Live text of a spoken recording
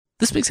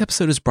This week's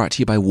episode is brought to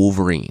you by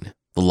Wolverine,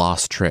 The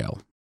Lost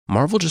Trail.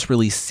 Marvel just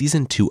released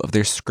season 2 of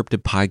their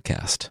scripted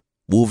podcast,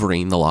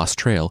 Wolverine, The Lost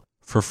Trail,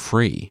 for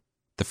free.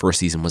 The first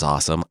season was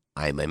awesome.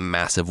 I'm a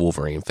massive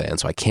Wolverine fan,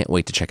 so I can't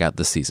wait to check out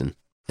this season.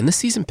 And this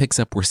season picks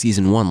up where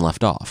season 1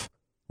 left off.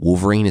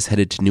 Wolverine is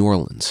headed to New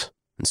Orleans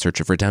in search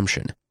of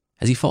redemption.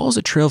 As he follows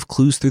a trail of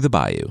clues through the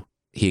bayou,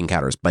 he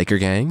encounters biker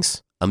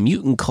gangs, a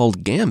mutant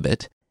called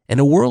Gambit, and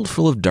a world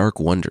full of dark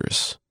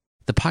wonders.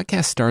 The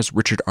podcast stars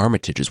Richard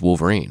Armitage as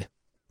Wolverine.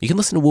 You can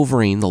listen to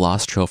Wolverine, The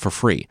Lost Trail for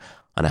free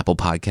on Apple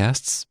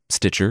Podcasts,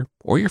 Stitcher,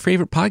 or your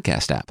favorite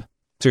podcast app.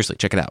 Seriously,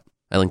 check it out.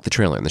 I linked the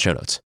trailer in the show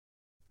notes.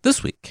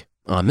 This week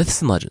on Myths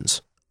and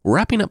Legends, we're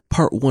wrapping up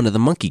part 1 of the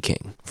Monkey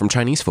King from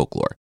Chinese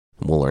folklore.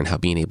 We'll learn how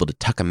being able to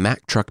tuck a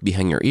Mack truck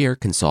behind your ear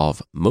can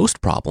solve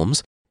most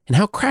problems, and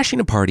how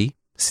crashing a party,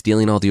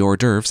 stealing all the hors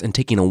d'oeuvres, and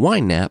taking a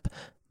wine nap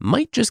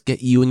might just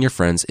get you and your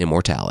friends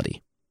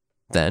immortality.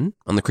 Then,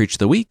 on the Creature of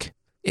the Week,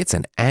 it's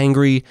an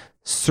angry,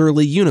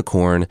 surly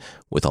unicorn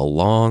with a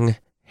long,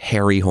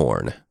 hairy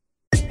horn.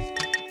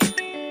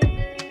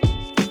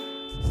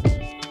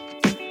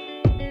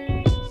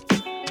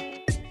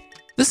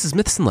 This is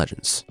Myths and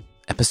Legends,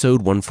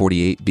 episode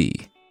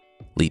 148B,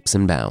 Leaps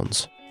and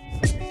Bounds.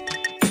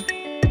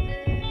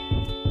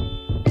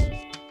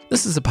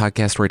 This is a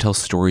podcast where I tell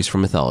stories from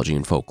mythology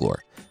and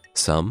folklore.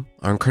 Some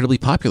are incredibly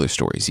popular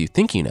stories you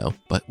think you know,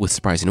 but with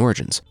surprising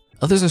origins.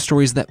 Others are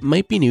stories that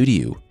might be new to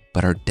you,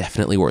 but are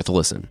definitely worth a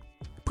listen.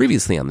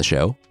 Previously on the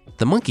show,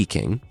 the Monkey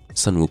King,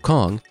 Sun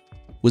Wukong,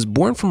 was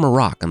born from a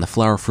rock on the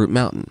Flower Fruit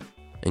Mountain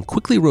and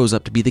quickly rose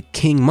up to be the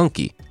King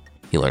Monkey.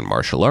 He learned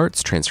martial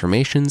arts,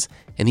 transformations,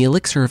 and the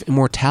elixir of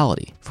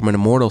immortality from an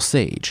immortal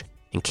sage,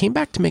 and came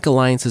back to make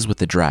alliances with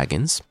the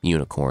dragons,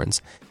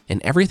 unicorns,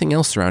 and everything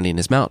else surrounding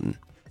his mountain.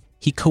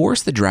 He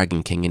coerced the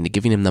Dragon King into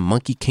giving him the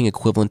Monkey King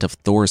equivalent of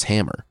Thor's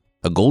hammer,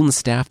 a golden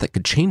staff that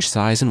could change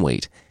size and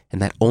weight,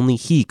 and that only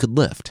he could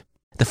lift.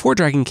 The 4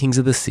 Dragon Kings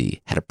of the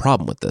Sea had a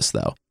problem with this,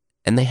 though,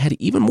 and they had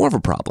even more of a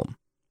problem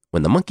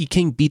when the Monkey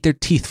King beat their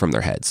teeth from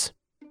their heads.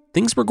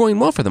 Things were going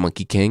well for the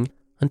Monkey King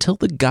until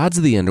the gods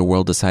of the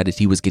underworld decided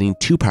he was getting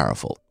too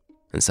powerful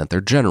and sent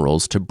their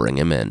generals to bring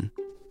him in.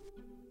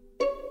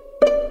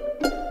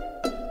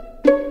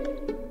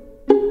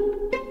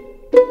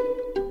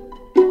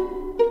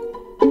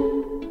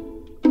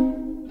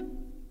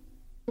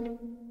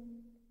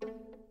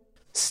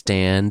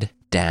 Stand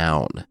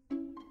down,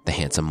 the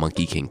handsome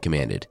Monkey King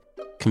commanded.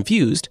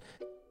 Confused,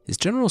 his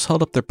generals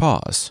held up their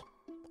paws,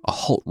 a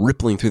halt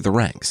rippling through the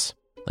ranks,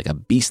 like a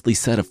beastly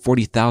set of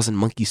 40,000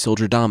 monkey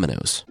soldier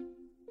dominoes.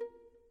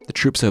 The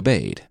troops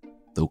obeyed,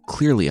 though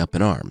clearly up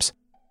in arms.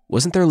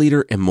 Wasn't their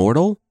leader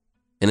immortal?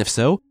 And if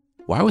so,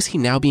 why was he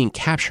now being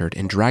captured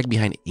and dragged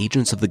behind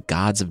agents of the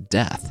gods of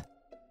death?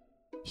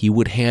 He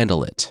would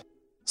handle it,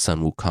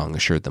 Sun Wukong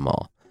assured them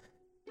all.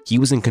 He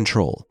was in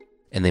control,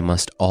 and they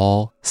must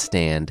all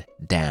stand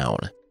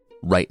down,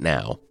 right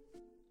now.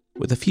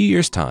 With a few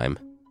years' time,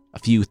 a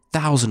few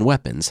thousand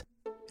weapons,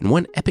 and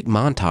one epic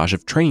montage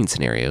of training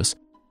scenarios,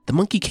 the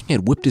Monkey King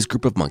had whipped his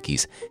group of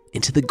monkeys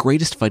into the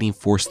greatest fighting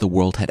force the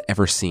world had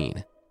ever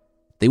seen.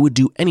 They would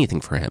do anything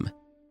for him,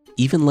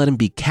 even let him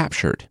be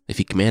captured if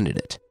he commanded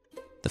it.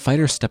 The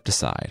fighters stepped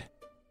aside,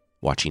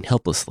 watching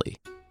helplessly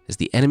as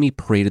the enemy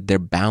paraded their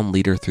bound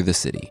leader through the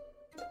city,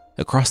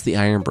 across the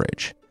Iron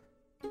Bridge,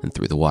 and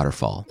through the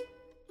waterfall.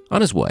 On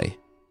his way,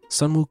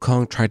 Sun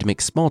Wukong tried to make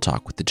small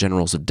talk with the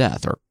Generals of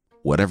Death, or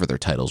whatever their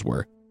titles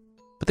were,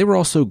 but they were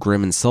all so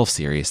grim and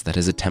self-serious that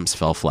his attempts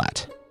fell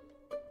flat.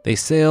 They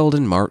sailed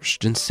and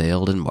marched and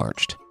sailed and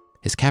marched,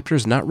 his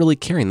captors not really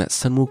caring that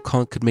Sun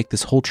Wukong could make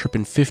this whole trip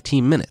in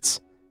 15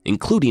 minutes,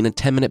 including a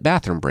 10-minute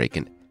bathroom break,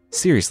 and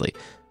seriously,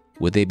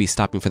 would they be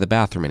stopping for the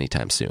bathroom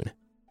anytime soon?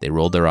 They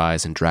rolled their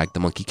eyes and dragged the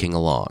Monkey King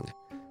along,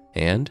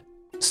 and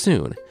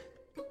soon,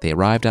 they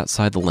arrived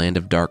outside the land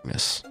of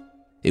darkness.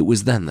 It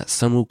was then that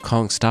Sun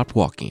Wukong stopped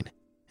walking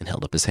and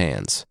held up his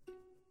hands.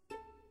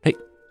 Hey,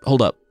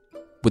 hold up.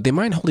 Would they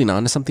mind holding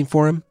on to something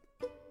for him?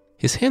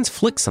 His hands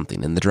flicked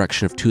something in the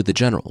direction of 2 of the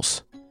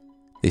generals.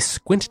 They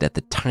squinted at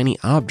the tiny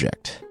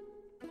object.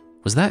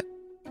 Was that...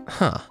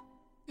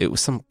 It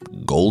was some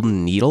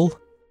golden needle?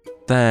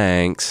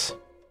 Thanks,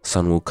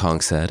 Sun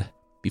Wukong said,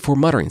 before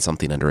muttering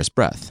something under his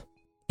breath.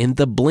 In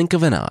the blink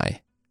of an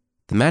eye,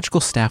 the magical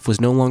staff was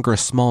no longer a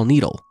small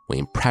needle,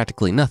 weighing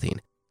practically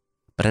nothing,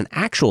 but an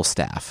actual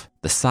staff,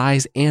 the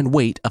size and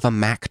weight of a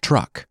Mack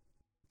truck.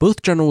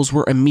 Both generals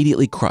were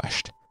immediately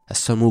crushed as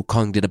Sun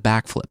Wukong did a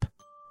backflip.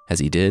 As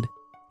he did,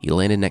 he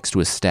landed next to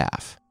his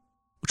staff,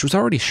 which was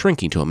already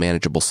shrinking to a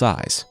manageable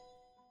size.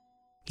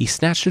 He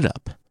snatched it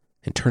up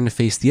and turned to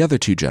face the other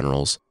 2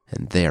 generals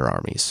and their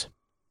armies.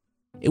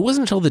 It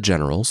wasn't until the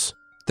generals,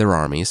 their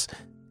armies,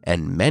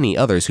 and many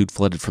others who'd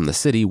fled from the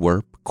city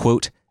were,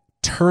 quote,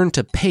 turned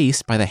to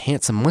pace by the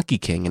handsome Monkey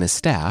King and his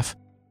staff,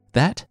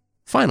 that,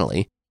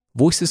 finally,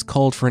 voices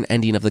called for an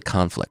ending of the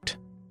conflict.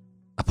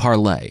 A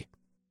parley.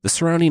 The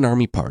surrounding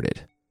army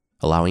parted,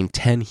 allowing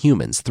 10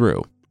 humans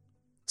through.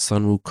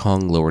 Sun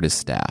Wukong lowered his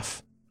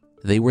staff.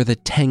 They were the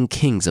 10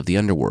 kings of the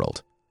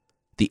underworld,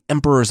 the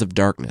emperors of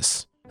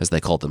darkness, as they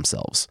called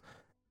themselves,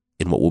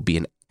 in what would be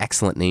an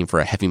excellent name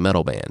for a heavy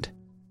metal band.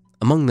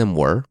 Among them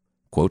were,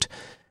 quote,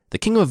 the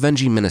King of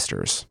Avenging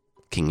Ministers,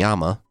 King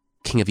Yama,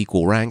 King of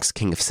Equal Ranks,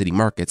 King of City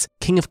Markets,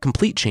 King of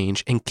Complete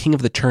Change, and King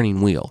of the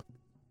Turning Wheel.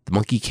 The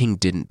Monkey King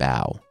didn't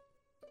bow,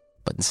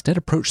 but instead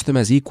approached them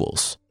as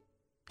equals.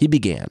 He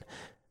began,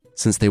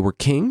 since they were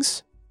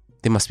kings,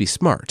 they must be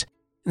smart,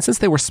 and since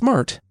they were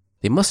smart,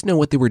 they must know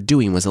what they were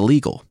doing was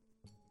illegal.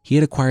 He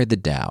had acquired the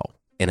Tao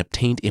and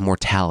obtained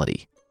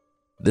immortality.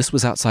 This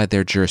was outside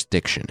their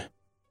jurisdiction.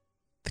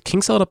 The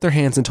kings held up their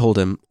hands and told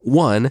him,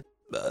 1,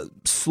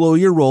 slow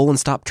your roll and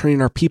stop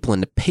turning our people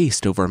into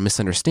paste over a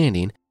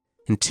misunderstanding,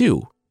 and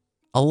 2,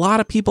 a lot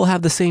of people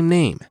have the same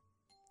name.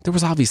 There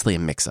was obviously a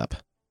mix-up.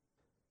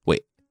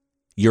 Wait,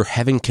 you're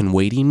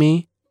heaven-can-waiting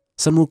me?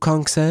 Sun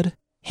Wukong said,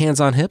 hands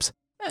on hips.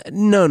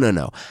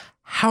 No.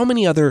 How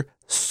many other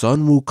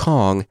Sun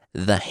Wukong,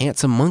 the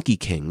handsome monkey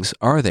kings,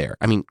 are there?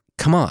 I mean,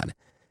 come on.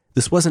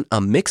 This wasn't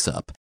a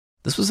mix-up.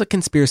 This was a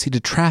conspiracy to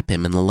trap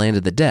him in the land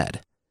of the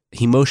dead.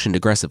 He motioned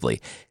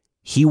aggressively.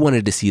 He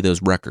wanted to see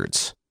those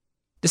records.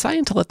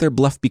 Deciding to let their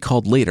bluff be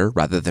called later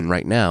rather than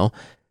right now,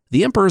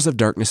 the Emperors of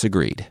Darkness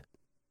agreed.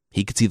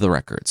 He could see the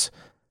records.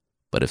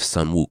 But if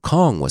Sun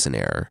Wukong was in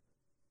error,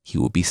 he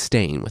would be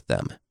staying with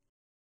them.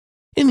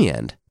 In the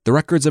end, the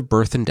records of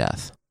birth and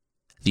death,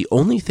 the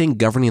only thing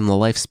governing the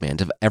lifespan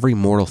of every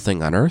mortal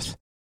thing on Earth,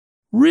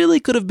 really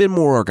could have been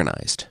more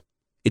organized.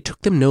 It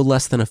took them no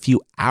less than a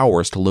few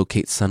hours to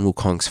locate Sun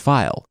Wukong's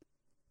file.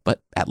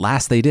 But at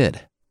last they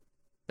did.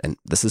 And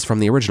this is from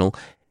the original.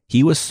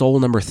 He was soul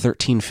number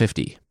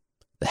 1350,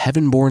 the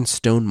heaven-born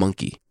stone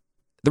monkey.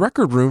 The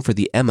record room for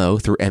the MO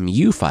through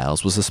MU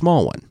files was a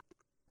small one,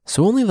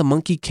 so only the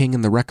Monkey King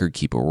and the record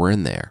keeper were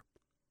in there.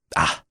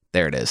 Ah,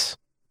 there it is,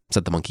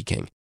 said the Monkey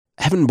King.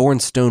 Heaven-born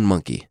stone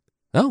monkey.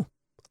 Oh,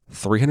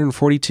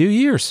 342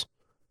 years.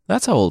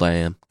 That's how old I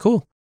am.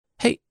 Cool.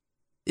 Hey,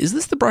 is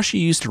this the brush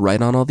you used to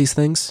write on all these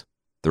things?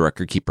 The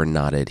record keeper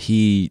nodded.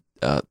 He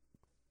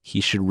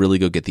should really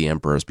go get the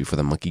emperors before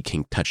the Monkey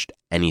King touched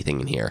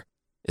anything in here.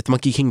 If the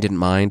Monkey King didn't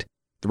mind,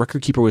 the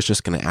record keeper was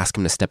just going to ask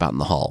him to step out in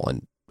the hall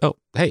and, oh,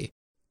 hey,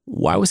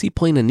 why was he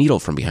pulling a needle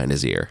from behind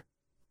his ear?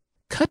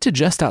 Cut to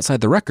just outside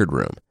the record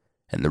room,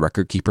 and the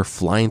record keeper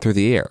flying through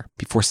the air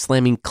before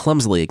slamming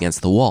clumsily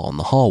against the wall in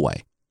the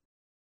hallway.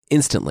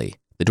 Instantly,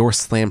 the door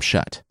slammed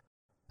shut.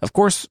 Of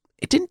course,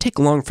 it didn't take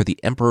long for the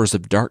Emperors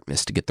of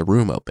Darkness to get the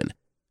room open,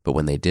 but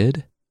when they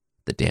did,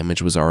 the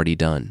damage was already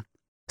done.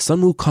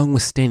 Sun Wukong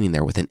was standing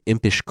there with an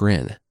impish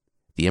grin.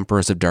 The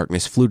Emperors of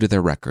Darkness flew to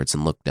their records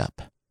and looked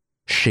up,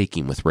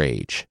 shaking with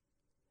rage.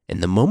 In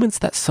the moments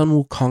that Sun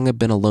Wukong had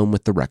been alone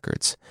with the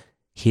records,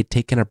 he had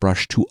taken a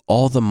brush to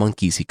all the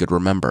monkeys he could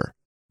remember.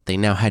 They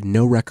now had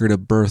no record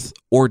of birth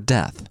or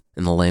death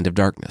in the land of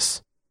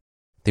darkness.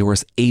 They were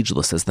as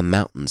ageless as the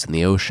mountains and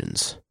the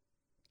oceans.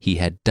 He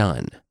had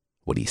done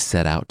what he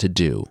set out to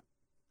do.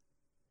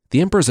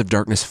 The Emperors of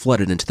Darkness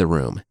flooded into the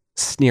room,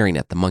 sneering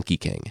at the Monkey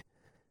King.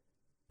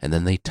 And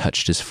then they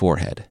touched his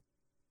forehead.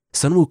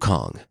 Sun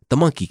Wukong, the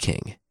Monkey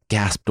King,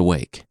 gasped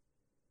awake.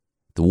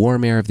 The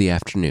warm air of the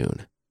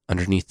afternoon,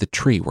 underneath the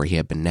tree where he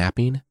had been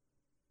napping,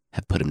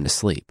 had put him to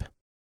sleep.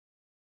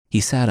 He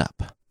sat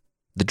up.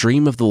 The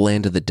dream of the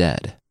land of the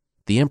dead,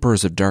 the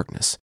Emperors of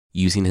Darkness,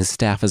 using his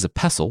staff as a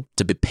pestle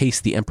to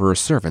bepaste the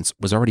Emperor's servants,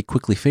 was already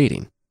quickly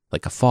fading,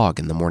 like a fog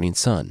in the morning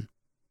sun.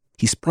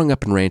 He sprung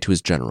up and ran to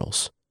his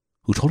generals,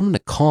 who told him to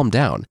calm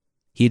down.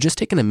 He had just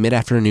taken a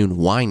mid-afternoon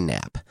wine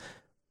nap.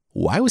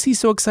 Why was he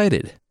so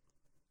excited?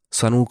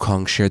 Sun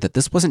Wukong shared that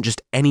this wasn't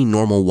just any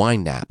normal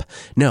wine nap.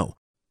 No,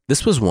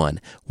 this was one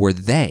where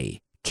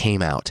they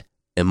came out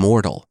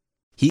immortal.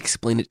 He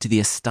explained it to the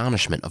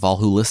astonishment of all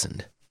who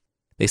listened.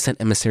 They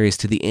sent emissaries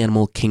to the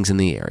animal kings in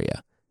the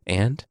area,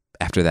 and,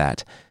 after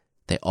that,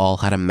 they all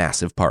had a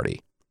massive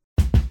party.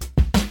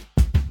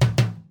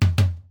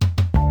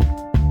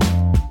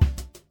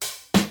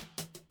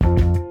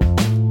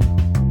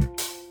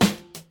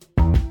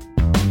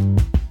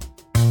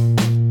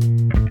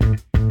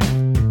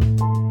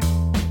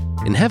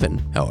 In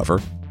heaven,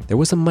 however, there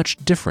was a much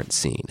different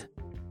scene.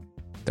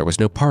 There was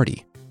no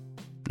party,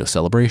 no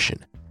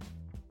celebration.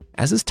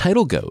 As his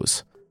title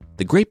goes,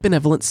 the great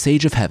benevolent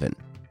sage of heaven,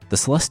 the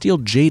celestial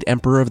jade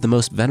emperor of the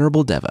most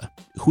venerable Deva,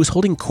 who was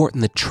holding court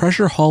in the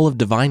treasure hall of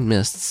divine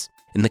mists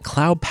in the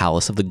cloud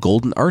palace of the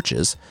Golden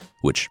Arches,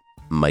 which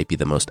might be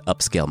the most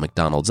upscale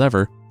McDonald's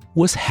ever,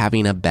 was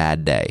having a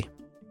bad day.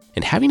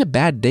 And having a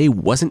bad day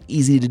wasn't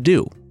easy to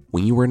do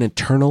when you were an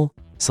eternal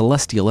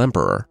celestial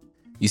emperor.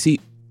 You see,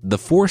 the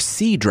 4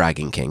 sea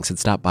dragon kings had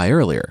stopped by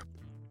earlier.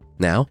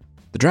 Now,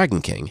 the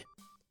Dragon King,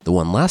 the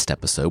one last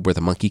episode where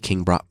the Monkey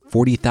King brought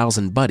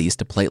 40,000 buddies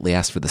to politely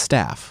ask for the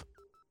staff,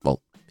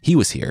 well, he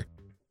was here,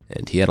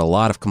 and he had a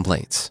lot of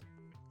complaints.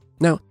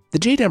 Now, the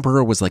Jade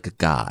Emperor was like a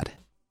god.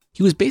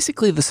 He was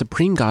basically the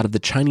supreme god of the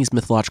Chinese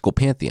mythological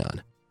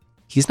pantheon.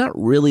 He's not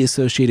really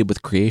associated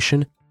with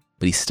creation,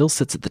 but he still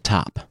sits at the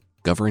top,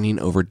 governing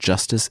over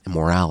justice and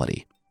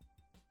morality.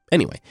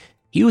 Anyway,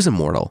 he was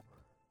immortal,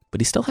 but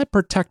he still had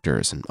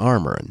protectors and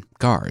armor and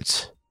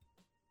guards.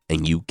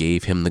 And you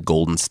gave him the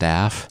golden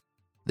staff?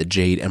 The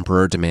Jade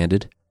Emperor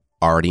demanded,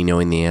 already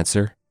knowing the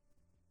answer.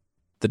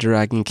 The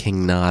Dragon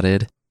King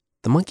nodded.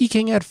 The Monkey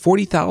King had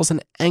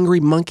 40,000 angry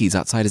monkeys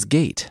outside his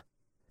gate.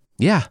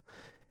 Yeah,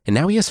 and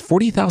now he has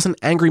 40,000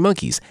 angry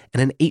monkeys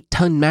and an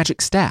 8-ton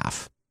magic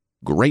staff.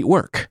 Great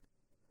work.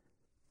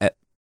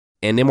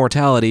 And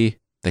immortality,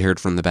 they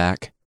heard from the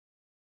back.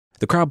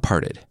 The crowd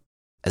parted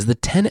as the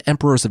 10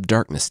 Emperors of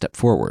Darkness stepped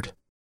forward.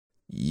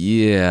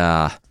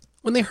 Yeah,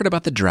 when they heard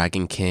about the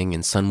Dragon King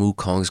and Sun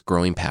Wukong's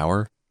growing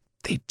power,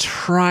 they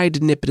tried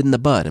to nip it in the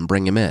bud and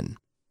bring him in,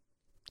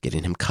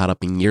 getting him caught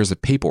up in years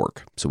of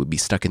paperwork so he'd be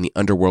stuck in the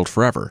underworld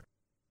forever.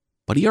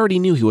 But he already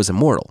knew he was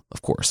immortal,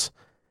 of course.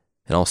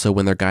 And also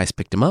when their guys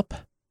picked him up,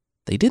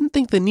 they didn't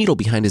think the needle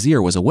behind his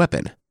ear was a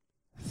weapon.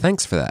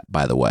 Thanks for that,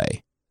 by the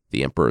way,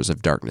 the Emperors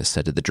of Darkness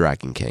said to the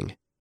Dragon King.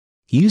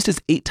 He used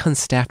his 8-ton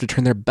staff to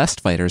turn their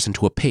best fighters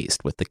into a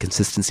paste with the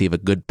consistency of a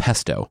good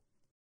pesto.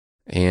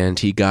 And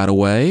he got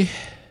away?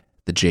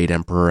 The Jade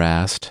Emperor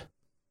asked,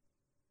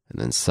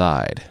 and then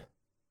sighed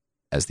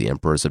as the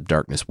Emperors of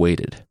Darkness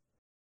waited.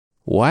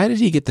 Why did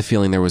he get the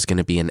feeling there was going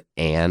to be an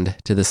and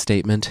to this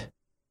statement?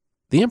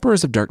 The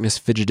Emperors of Darkness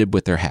fidgeted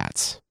with their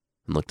hats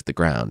and looked at the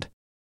ground.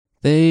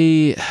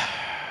 They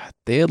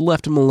had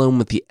left him alone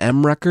with the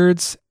M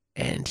records,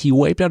 and he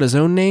wiped out his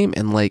own name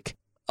and,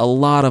 a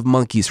lot of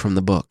monkeys from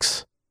the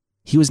books.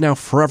 He was now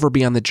forever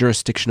beyond the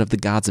jurisdiction of the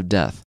gods of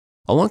death,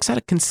 alongside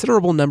a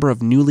considerable number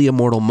of newly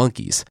immortal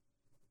monkeys.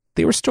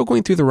 They were still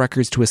going through the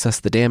records to assess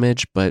the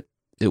damage, but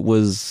it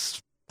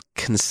was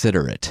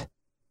considerate.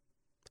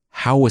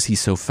 How was he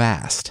so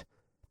fast?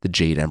 The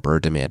Jade Emperor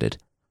demanded.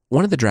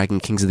 One of the Dragon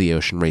Kings of the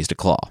Ocean raised a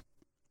claw.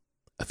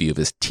 A few of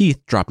his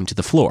teeth dropping to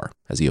the floor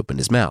as he opened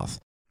his mouth.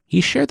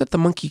 He shared that the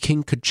Monkey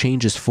King could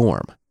change his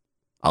form.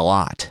 A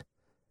lot.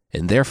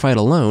 In their fight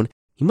alone,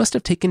 he must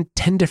have taken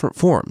 10 different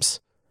forms,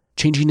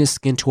 changing his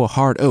skin to a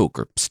hard oak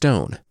or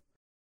stone,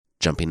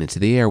 jumping into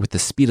the air with the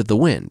speed of the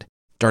wind,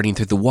 darting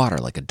through the water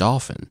like a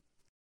dolphin.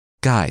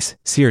 Guys,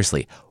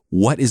 seriously,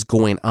 what is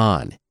going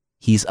on?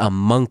 He's a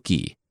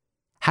monkey.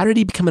 How did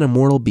he become an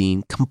immortal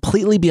being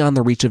completely beyond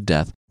the reach of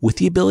death with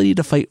the ability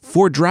to fight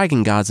 4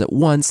 dragon gods at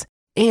once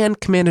and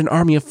command an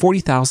army of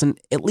 40,000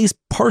 at least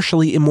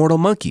partially immortal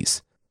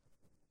monkeys?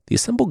 The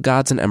assembled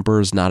gods and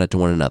emperors nodded to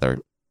one another.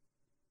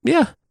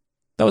 Yeah,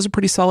 that was a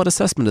pretty solid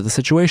assessment of the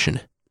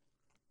situation.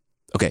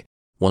 Okay,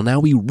 well now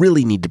we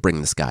really need to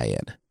bring this guy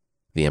in,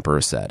 the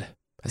emperor said,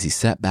 as he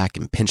sat back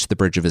and pinched the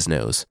bridge of his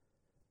nose.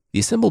 The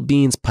assembled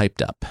beings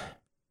piped up.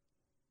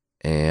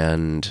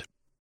 And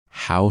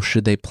how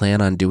should they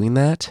plan on doing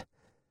that,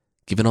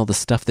 given all the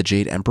stuff the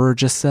Jade Emperor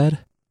just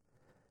said?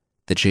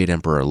 The Jade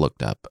Emperor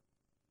looked up.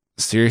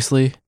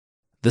 Seriously?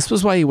 This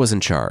was why he was in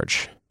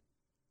charge.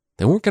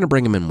 They weren't going to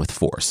bring him in with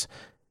force.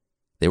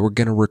 They were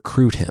going to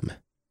recruit him,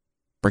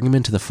 bring him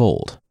into the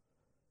fold.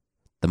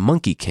 The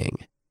Monkey King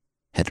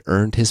had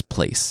earned his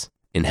place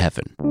in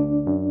heaven.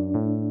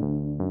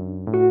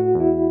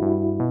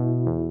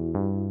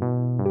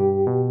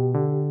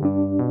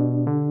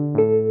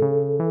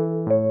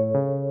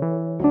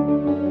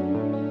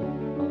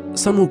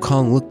 Sun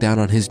Wukong looked down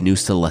on his new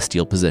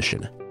celestial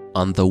position,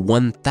 on the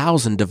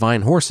 1,000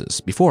 divine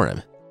horses before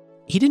him.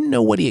 He didn't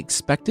know what he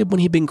expected when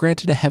he'd been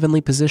granted a heavenly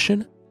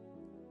position,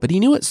 but he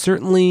knew it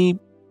certainly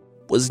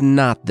was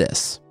not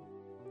this.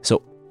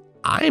 So,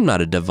 I'm not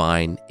a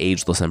divine,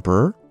 ageless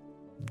emperor.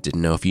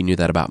 Didn't know if you knew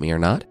that about me or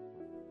not.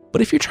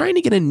 But if you're trying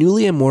to get a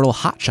newly immortal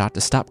hotshot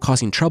to stop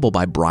causing trouble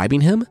by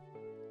bribing him,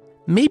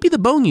 maybe the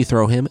bone you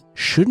throw him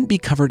shouldn't be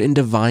covered in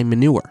divine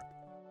manure.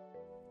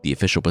 The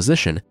official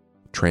position,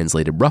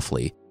 translated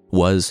roughly,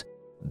 was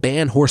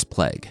ban horse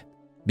plague,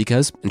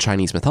 because in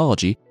Chinese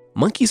mythology,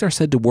 monkeys are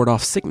said to ward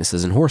off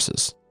sicknesses in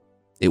horses.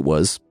 It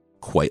was,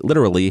 quite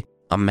literally,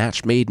 a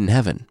match made in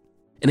heaven.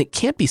 And it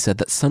can't be said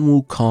that Sun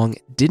Wukong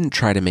didn't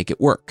try to make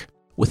it work.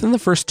 Within the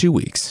first 2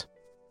 weeks,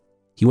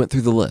 he went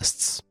through the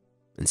lists,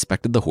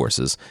 inspected the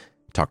horses,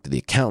 talked to the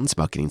accountants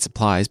about getting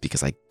supplies,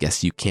 because I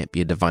guess you can't be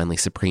a divinely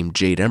supreme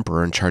Jade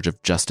Emperor in charge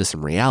of justice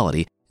and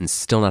reality and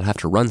still not have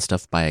to run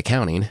stuff by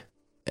accounting.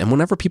 And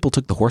whenever people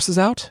took the horses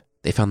out,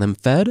 they found them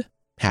fed,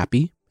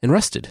 happy, and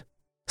rested.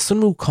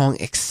 Sun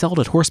Wukong excelled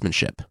at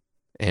horsemanship.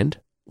 And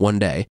one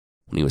day,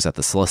 when he was at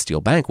the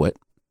celestial banquet,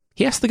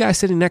 he asked the guy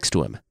sitting next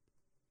to him,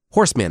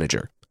 "Horse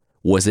manager,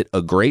 was it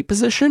a great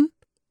position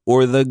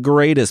or the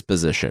greatest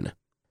position?"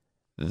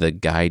 The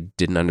guy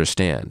didn't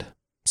understand,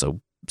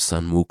 so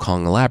Sun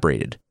Wukong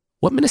elaborated.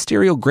 What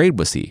ministerial grade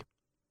was he?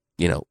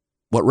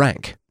 What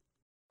rank?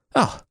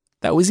 "Oh,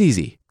 that was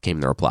easy," came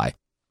the reply.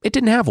 "It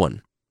didn't have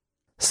one."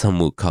 Sun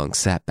Wukong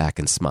sat back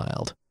and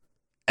smiled.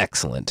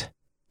 Excellent.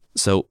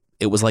 So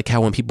it was like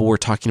how when people were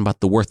talking about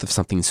the worth of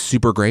something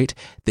super great,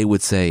 they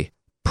would say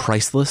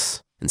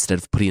priceless instead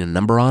of putting a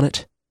number on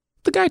it.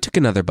 The guy took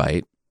another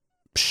bite.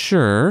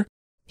 Sure,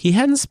 he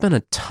hadn't spent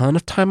a ton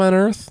of time on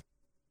Earth,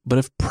 but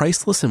if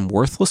priceless and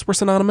worthless were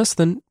synonymous,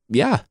 then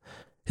yeah,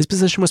 his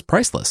position was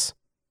priceless.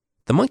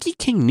 The Monkey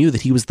King knew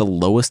that he was the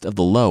lowest of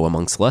the low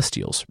among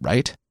Celestials,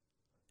 right?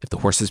 If the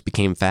horses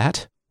became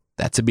fat,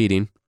 that's a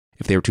beating.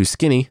 If they were too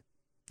skinny,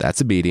 That's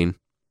a beating.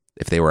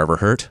 If they were ever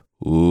hurt,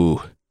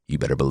 ooh, you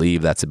better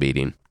believe that's a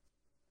beating.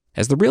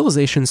 As the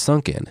realization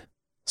sunk in,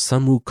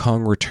 Sun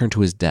Wukong returned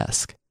to his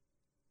desk,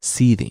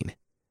 seething.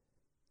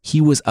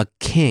 He was a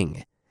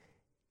king.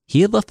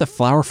 He had left the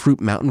Flower Fruit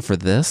Mountain for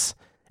this,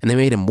 and they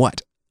made him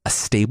what? A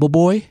stable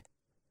boy?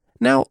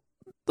 Now,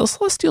 the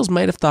Celestials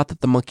might have thought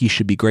that the monkey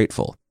should be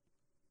grateful.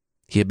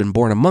 He had been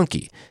born a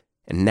monkey,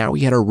 and now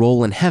he had a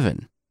role in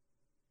heaven.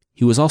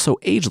 He was also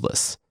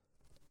ageless.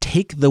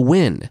 Take the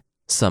win,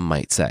 some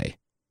might say.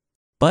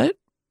 But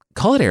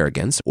call it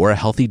arrogance or a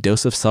healthy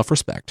dose of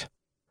self-respect.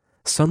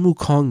 Sun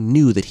Wukong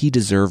knew that he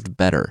deserved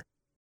better.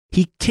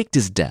 He kicked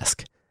his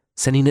desk,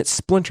 sending it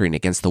splintering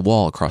against the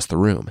wall across the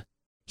room.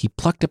 He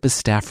plucked up his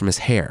staff from his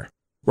hair,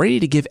 ready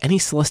to give any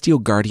celestial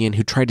guardian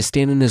who tried to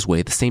stand in his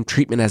way the same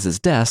treatment as his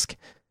desk,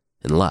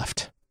 and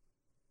left.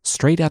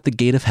 Straight out the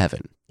gate of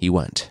heaven he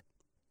went.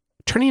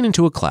 Turning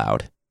into a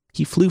cloud,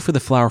 he flew for the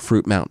Flower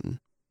Fruit Mountain.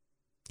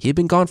 He had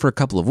been gone for a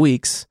couple of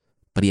weeks,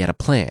 but he had a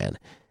plan.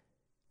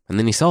 And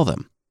then he saw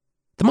them.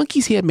 The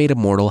monkeys he had made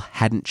immortal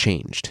hadn't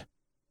changed.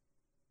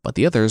 But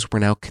the others were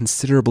now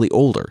considerably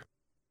older.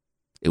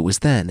 It was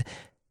then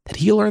that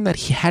he learned that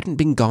he hadn't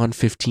been gone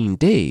 15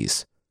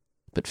 days,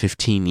 but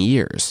 15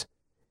 years.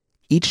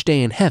 Each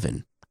day in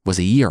heaven was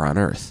a year on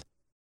earth.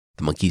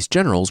 The monkeys'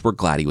 generals were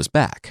glad he was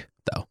back,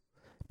 though,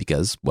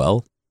 because,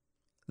 well,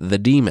 the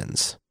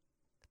demons.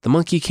 The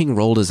Monkey King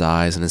rolled his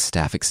eyes and his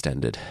staff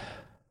extended.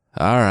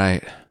 All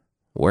right,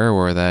 where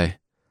were they?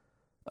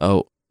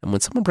 Oh, and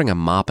would someone bring a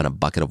mop and a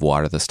bucket of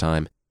water this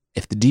time?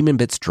 If the demon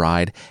bits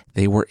dried,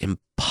 they were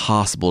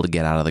impossible to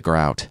get out of the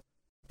grout.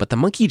 But the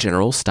monkey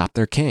generals stopped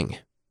their king.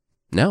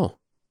 No,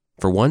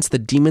 for once the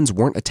demons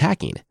weren't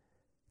attacking.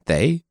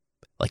 They,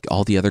 like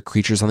all the other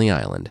creatures on the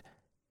island,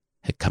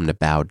 had come to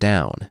bow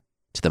down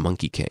to the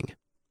Monkey King.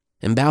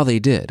 And bow they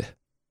did.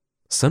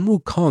 Sun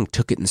Wukong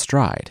took it in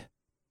stride,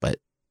 but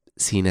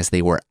seeing as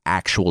they were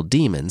actual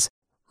demons,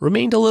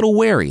 remained a little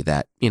wary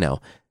that,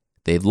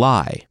 they'd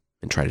lie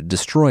and try to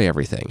destroy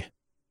everything.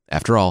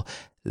 After all,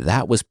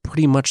 that was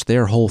pretty much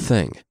their whole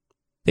thing.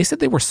 They said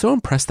they were so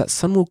impressed that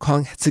Sun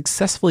Wukong had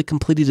successfully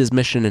completed his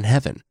mission in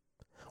heaven.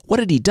 What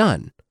had he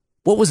done?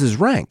 What was his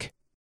rank?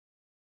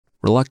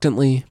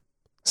 Reluctantly,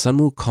 Sun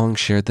Wukong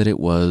shared that it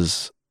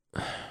was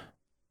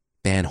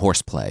Ban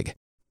Horse Plague.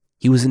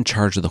 He was in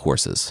charge of the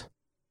horses.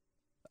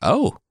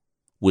 Oh,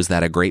 was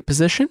that a great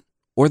position?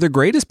 Or the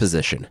greatest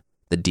position?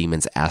 The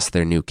demons asked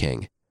their new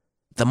king.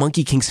 The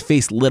Monkey King's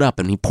face lit up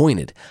and he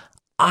pointed.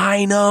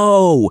 I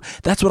know!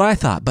 That's what I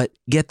thought, but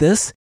get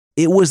this?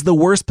 It was the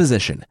worst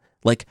position.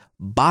 Like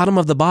bottom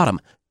of the bottom.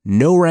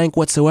 No rank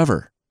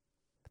whatsoever.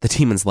 The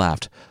demons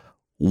laughed.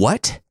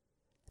 What?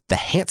 The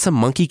handsome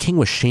Monkey King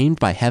was shamed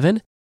by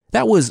heaven?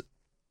 That was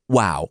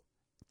wow.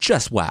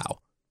 Just wow.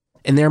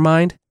 In their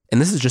mind, and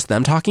this is just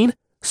them talking,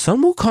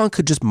 Sun Wukong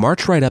could just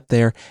march right up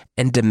there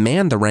and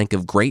demand the rank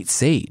of Great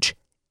Sage,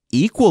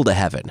 equal to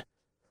heaven.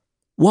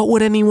 What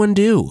would anyone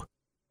do?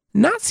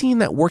 Not seeing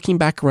that working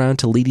back around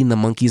to leading the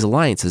monkeys'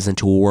 alliances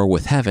into a war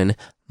with heaven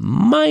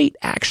might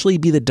actually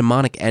be the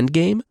demonic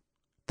endgame,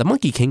 the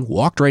Monkey King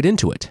walked right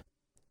into it.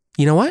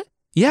 You know what?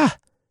 Yeah,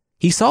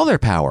 he saw their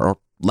power, or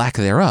lack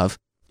thereof.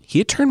 He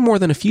had turned more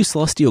than a few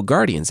celestial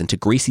guardians into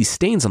greasy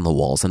stains on the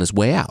walls on his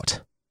way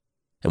out.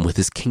 And with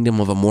his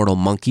kingdom of immortal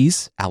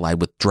monkeys,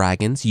 allied with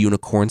dragons,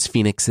 unicorns,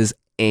 phoenixes,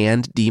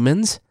 and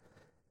demons,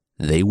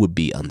 they would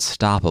be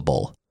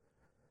unstoppable.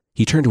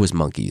 He turned to his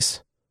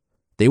monkeys.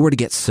 They were to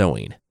get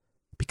sewing,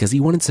 because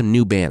he wanted some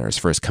new banners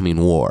for his coming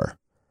war.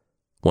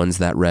 Ones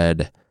that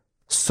read,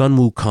 Sun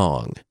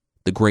Wukong,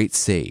 the Great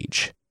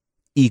Sage,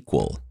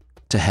 equal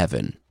to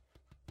heaven.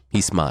 He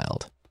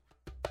smiled.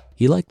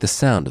 He liked the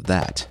sound of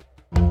that.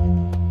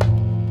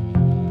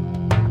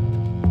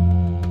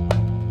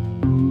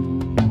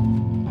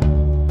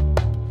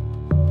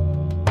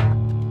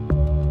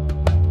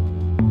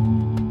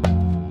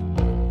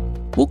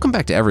 We'll come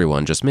back to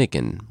everyone just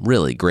making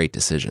really great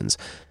decisions,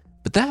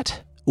 but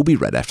that will be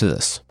right after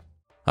this.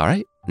 All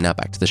right, now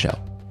back to the show.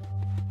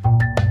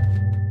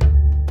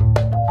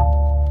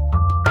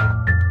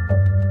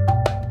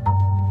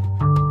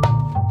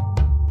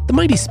 The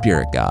mighty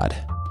spirit god,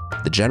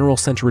 the general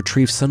sent to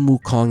retrieve Sun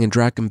Wukong and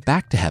drag him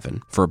back to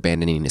heaven for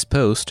abandoning his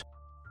post,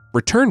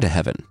 returned to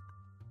heaven,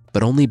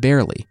 but only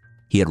barely.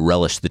 He had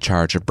relished the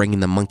charge of bringing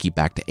the monkey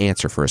back to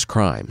answer for his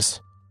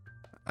crimes.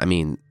 I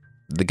mean,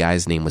 the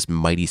guy's name was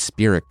Mighty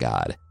Spirit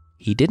God.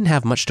 He didn't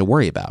have much to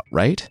worry about,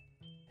 right?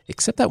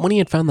 Except that when he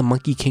had found the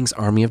Monkey King's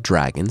army of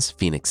dragons,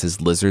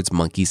 phoenixes, lizards,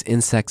 monkeys,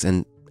 insects,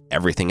 and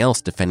everything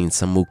else defending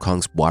Sun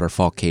Wukong's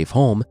Waterfall Cave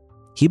home,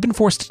 he'd been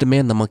forced to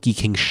demand the Monkey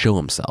King show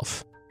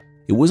himself.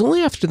 It was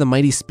only after the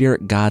Mighty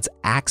Spirit God's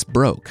axe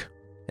broke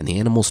and the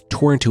animals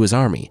tore into his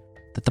army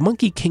that the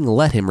Monkey King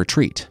let him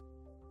retreat,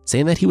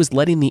 saying that he was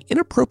letting the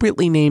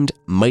inappropriately named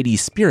Mighty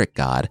Spirit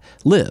God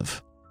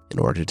live in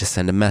order to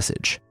send a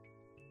message.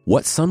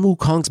 What Sun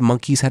Wukong's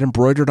monkeys had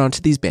embroidered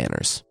onto these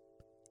banners,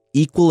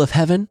 equal of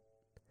heaven,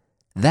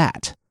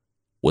 that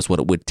was what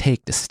it would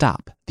take to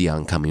stop the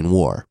oncoming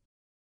war.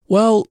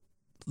 Well,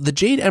 the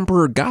Jade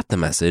Emperor got the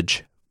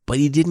message, But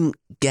he didn't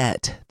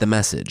get the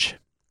message.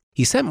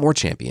 He sent more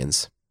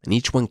champions, and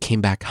each one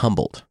came back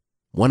humbled,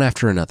 one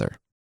after another.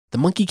 The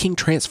Monkey King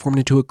transformed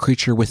into a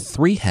creature with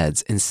 3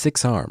 heads and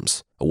 6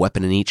 arms, a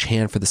weapon in each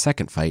hand for the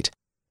second fight,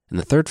 and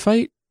the third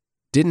fight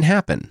didn't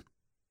happen.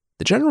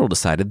 The general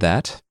decided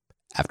that,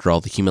 after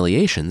all the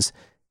humiliations,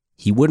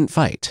 he wouldn't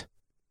fight.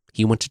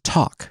 He went to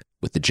talk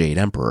with the Jade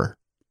Emperor.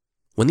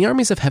 When the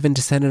armies of heaven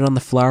descended on the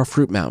Flower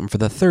Fruit Mountain for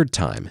the 3rd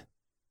time,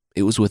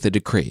 it was with a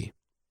decree.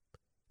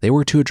 They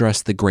were to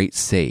address the great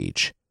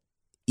sage,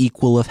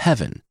 equal of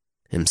heaven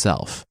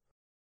himself.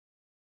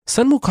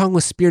 Sun Wukong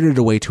was spirited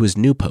away to his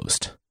new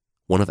post,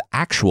 one of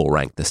actual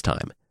rank this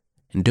time,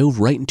 and dove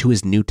right into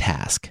his new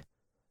task,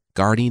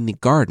 guarding the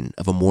Garden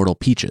of Immortal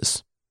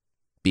Peaches.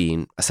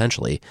 Being,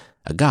 essentially,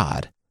 a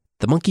god,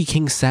 the Monkey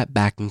King sat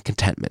back in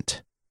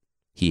contentment.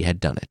 He had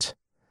done it.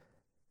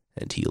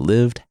 And he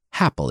lived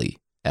happily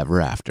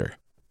ever after.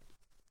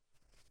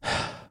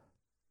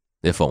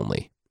 If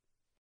only.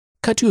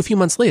 Cut to a few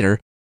months later,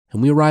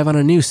 and we arrive on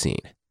a new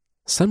scene.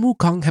 Sun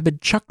Wukong had been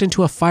chucked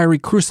into a fiery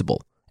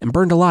crucible and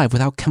burned alive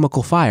without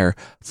chemical fire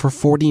for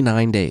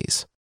 49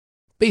 days.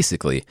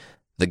 Basically,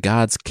 the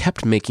gods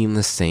kept making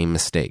the same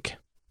mistake.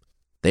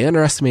 They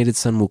underestimated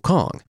Sun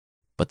Wukong,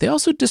 but they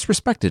also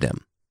disrespected him.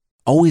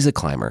 Always a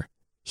climber,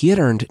 he had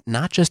earned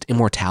not just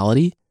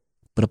immortality,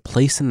 but a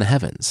place in the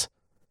heavens.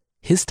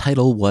 His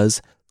title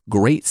was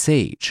Great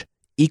Sage,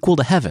 equal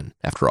to heaven,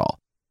 after all,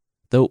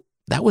 though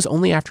that was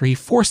only after he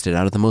forced it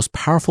out of the most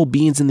powerful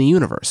beings in the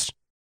universe.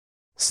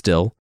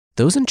 Still,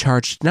 those in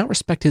charge did not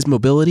respect his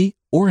mobility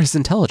or his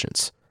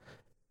intelligence.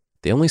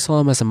 They only saw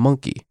him as a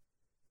monkey,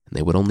 and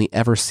they would only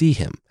ever see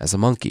him as a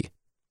monkey.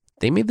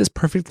 They made this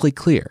perfectly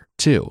clear,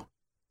 too,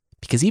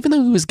 because even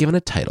though he was given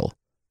a title,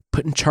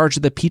 put in charge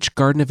of the Peach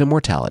Garden of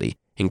Immortality,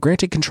 and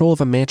granted control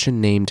of a mansion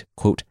named,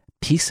 quote,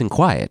 Peace and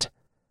Quiet,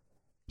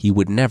 he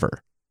would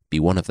never be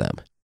one of them.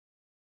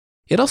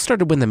 It all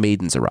started when the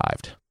maidens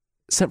arrived,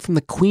 sent from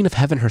the Queen of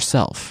Heaven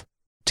herself,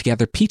 to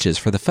gather peaches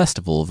for the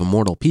Festival of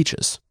Immortal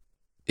Peaches.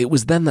 It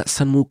was then that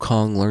Sun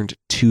Wukong learned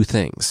 2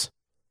 things.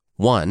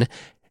 1,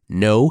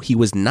 no, he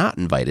was not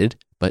invited,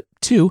 but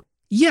 2,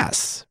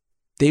 yes,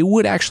 they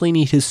would actually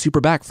need his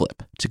super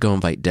backflip to go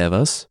invite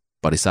devas,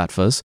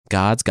 bodhisattvas,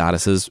 gods,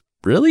 goddesses,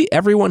 really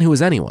everyone who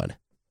was anyone.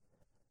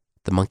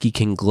 The Monkey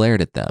King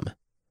glared at them,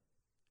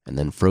 and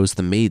then froze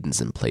the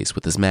maidens in place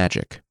with his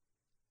magic.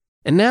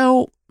 And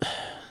now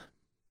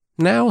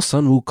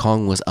Sun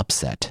Wukong was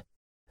upset.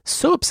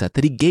 So upset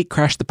that he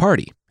gate-crashed the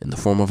party in the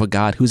form of a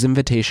god whose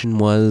invitation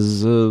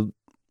was,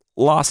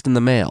 lost in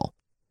the mail.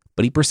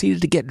 But he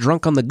proceeded to get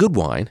drunk on the good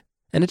wine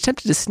and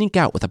attempted to sneak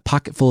out with a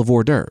pocket full of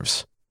hors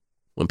d'oeuvres.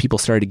 When people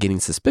started getting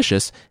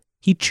suspicious,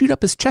 he chewed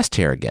up his chest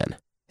hair again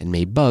and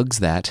made bugs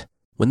that,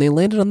 when they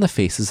landed on the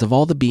faces of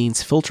all the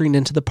beings filtering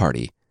into the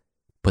party,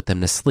 put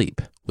them to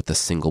sleep with a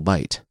single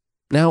bite.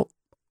 Now,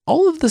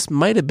 all of this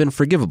might have been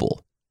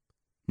forgivable.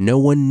 No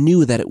one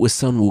knew that it was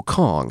Sun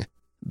Wukong,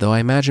 though I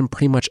imagine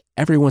pretty much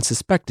everyone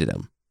suspected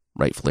him,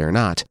 rightfully or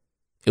not.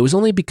 It was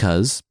only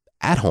because,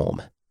 at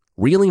home,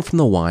 reeling from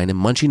the wine and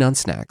munching on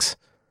snacks,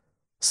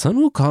 Sun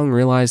Wukong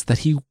realized that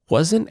he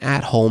wasn't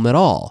at home at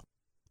all,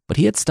 but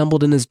he had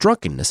stumbled in his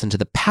drunkenness into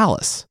the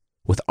palace,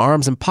 with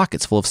arms and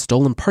pockets full of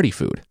stolen party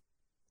food.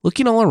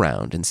 Looking all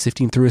around and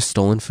sifting through his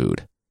stolen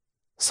food,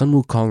 Sun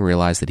Wukong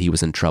realized that he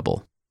was in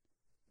trouble,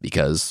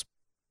 because,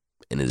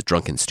 in his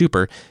drunken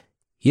stupor,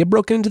 he had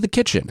broken into the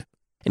kitchen,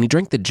 and he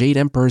drank the Jade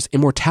Emperor's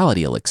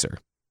immortality elixir,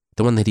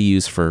 the one that he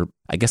used for,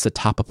 I guess, a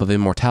top-up of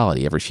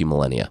immortality every few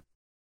millennia.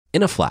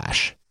 In a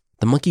flash,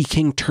 the Monkey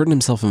King turned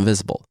himself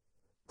invisible,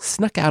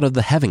 snuck out of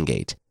the Heaven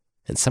Gate,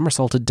 and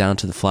somersaulted down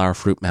to the Flower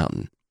Fruit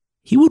Mountain.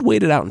 He would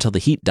wait it out until the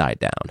heat died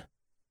down,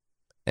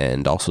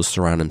 and also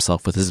surround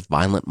himself with his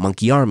violent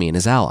monkey army and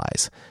his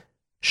allies,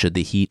 should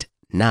the heat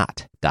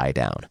not die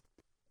down.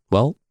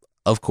 Well,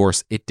 of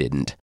course it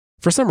didn't.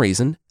 For some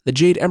reason, the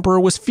Jade Emperor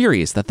was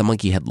furious that the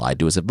monkey had lied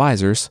to his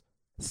advisors,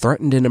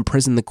 threatened and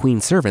imprisoned the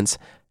queen's servants,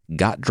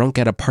 got drunk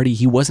at a party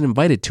he wasn't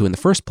invited to in the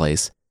first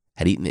place,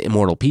 had eaten the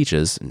immortal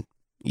peaches, and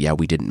yeah,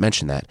 we didn't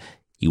mention that,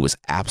 he was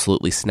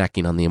absolutely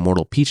snacking on the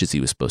immortal peaches he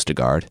was supposed to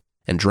guard,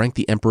 and drank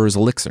the Emperor's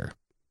elixir.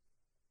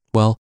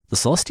 Well, the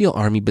Celestial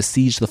Army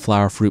besieged the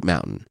Flower Fruit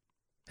Mountain,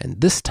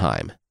 and this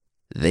time,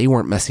 they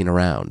weren't messing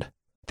around.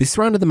 They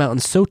surrounded the mountain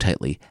so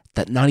tightly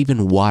that not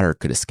even water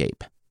could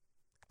escape.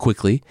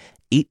 Quickly,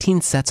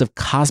 18 sets of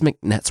cosmic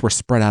nets were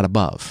spread out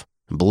above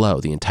and below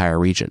the entire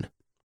region.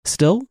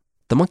 Still,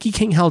 the Monkey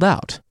King held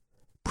out,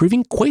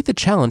 proving quite the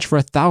challenge for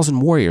 1,000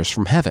 warriors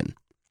from heaven.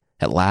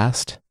 At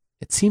last,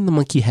 it seemed the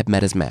monkey had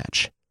met his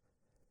match.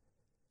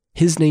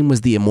 His name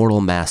was the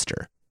Immortal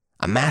Master,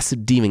 a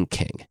massive demon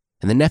king,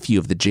 and the nephew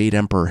of the Jade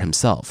Emperor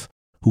himself,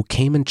 who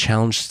came and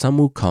challenged Sun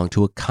Wukong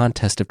to a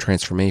contest of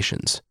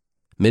transformations.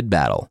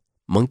 Mid-battle,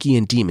 Monkey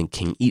and Demon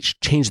King each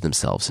changed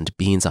themselves into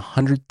beings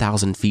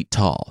 100,000 feet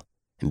tall,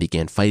 and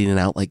began fighting it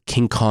out like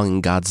King Kong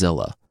and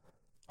Godzilla,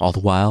 all the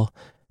while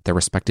their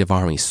respective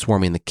armies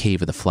swarming the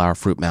cave of the Flower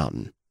Fruit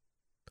Mountain.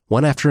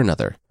 One after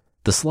another,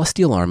 the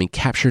Celestial Army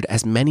captured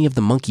as many of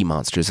the monkey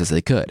monsters as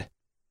they could.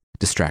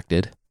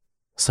 Distracted,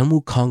 Sun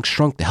Wukong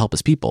shrunk to help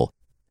his people,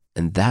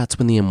 and that's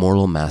when the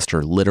immortal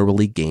master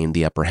literally gained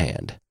the upper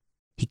hand.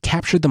 He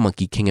captured the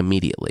Monkey King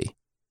immediately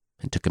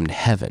and took him to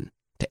heaven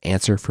to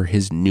answer for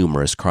his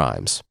numerous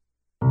crimes.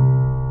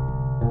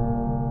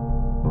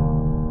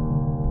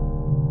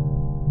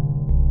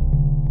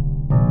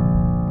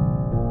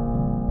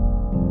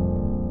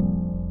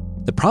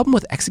 The problem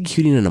with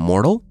executing an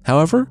immortal,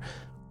 however,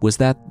 was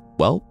that,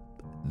 well,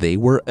 they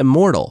were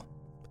immortal.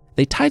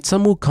 They tied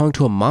Sun Wukong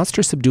to a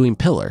monster-subduing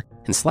pillar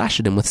and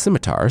slashed at him with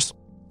scimitars,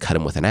 cut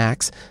him with an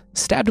axe,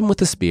 stabbed him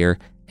with a spear,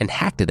 and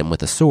hacked at him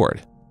with a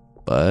sword.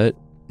 But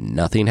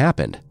nothing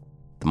happened.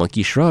 The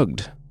monkey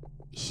shrugged.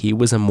 He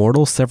was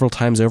immortal several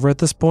times over at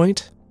this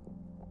point.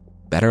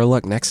 Better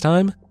luck next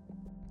time?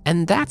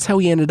 And that's how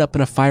he ended up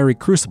in a fiery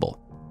crucible.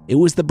 It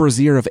was the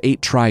brazier of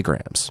 8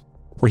 trigrams,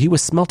 where he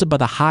was smelted by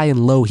the high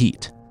and low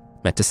heat,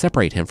 meant to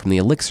separate him from the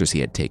elixirs he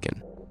had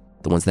taken,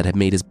 the ones that had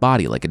made his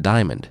body like a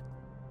diamond.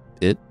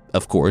 It,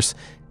 of course,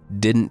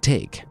 didn't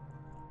take.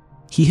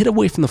 He hid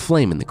away from the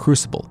flame in the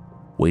crucible,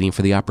 waiting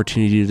for the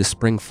opportunity to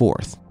spring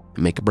forth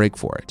and make a break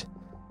for it.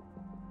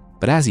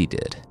 But as he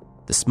did,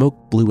 the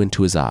smoke blew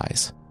into his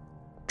eyes,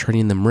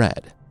 turning them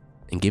red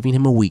and giving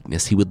him a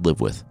weakness he would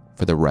live with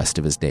for the rest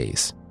of his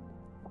days.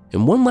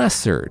 In one last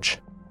surge,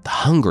 the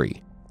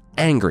hungry,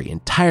 angry,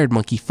 and tired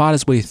monkey fought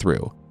his way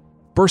through,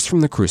 burst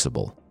from the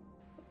crucible,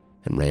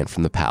 and ran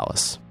from the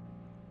palace.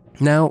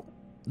 Now,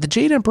 the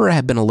Jade Emperor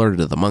had been alerted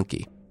to the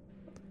monkey,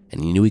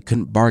 and he knew he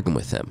couldn't bargain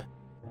with him,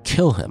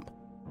 kill him,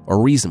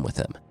 or reason with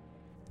him.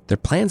 Their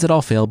plans had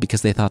all failed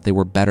because they thought they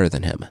were better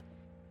than him,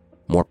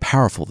 more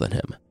powerful than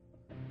him.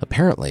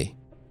 Apparently,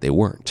 they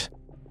weren't.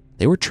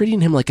 They were treating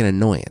him like an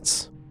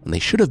annoyance, and they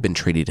should have been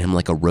treating him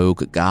like a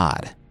rogue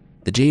god.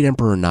 The Jade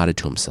Emperor nodded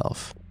to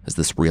himself as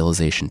this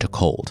realization took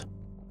hold.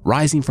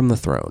 Rising from the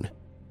throne,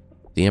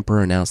 the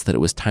Emperor announced that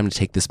it was time to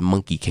take this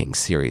Monkey King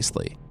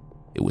seriously.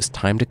 It was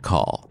time to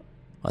call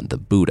on the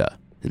Buddha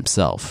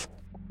himself.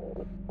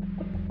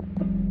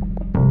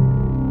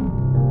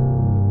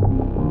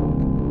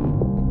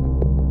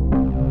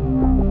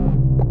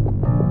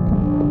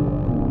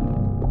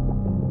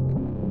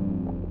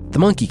 The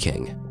Monkey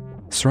King,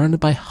 surrounded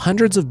by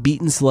hundreds of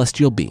beaten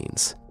celestial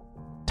beings,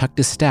 tucked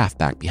his staff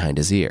back behind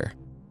his ear.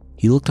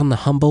 He looked on the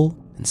humble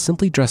and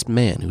simply dressed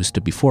man who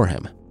stood before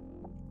him.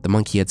 The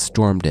monkey had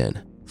stormed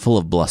in, full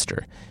of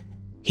bluster.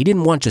 He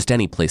didn't want just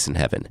any place in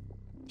heaven.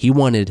 He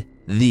wanted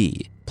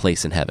the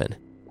place in heaven.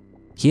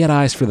 He had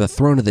eyes for the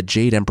throne of the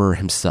Jade Emperor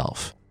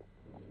himself.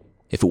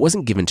 If it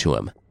wasn't given to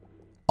him,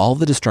 all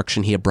the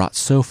destruction he had brought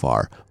so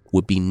far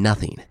would be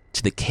nothing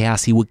to the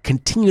chaos he would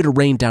continue to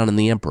rain down on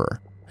the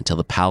Emperor until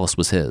the palace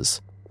was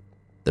his.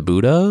 The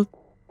Buddha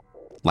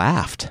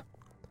laughed.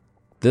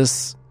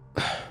 This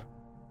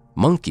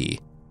monkey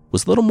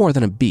was little more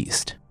than a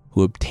beast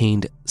who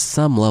obtained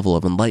some level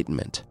of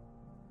enlightenment.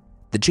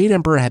 The Jade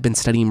Emperor had been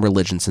studying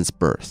religion since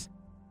birth.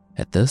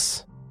 At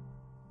this,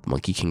 the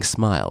Monkey King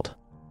smiled.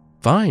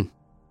 Fine,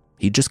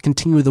 he'd just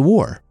continue the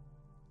war.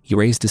 He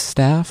raised his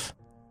staff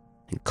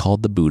and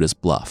called the Buddha's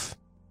bluff.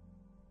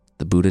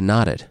 The Buddha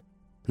nodded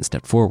and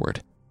stepped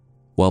forward.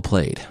 Well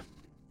played.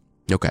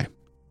 Okay,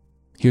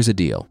 here's a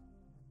deal.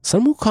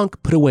 Sun Wukong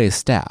put away his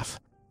staff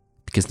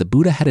because the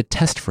Buddha had a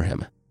test for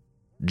him.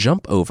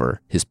 Jump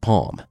over his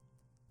palm.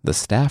 The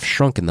staff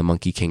shrunk in the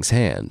Monkey King's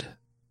hand.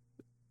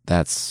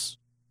 That's...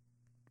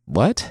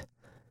 what?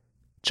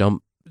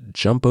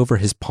 Jump over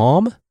his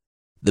palm?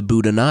 The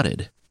Buddha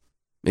nodded.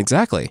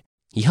 Exactly.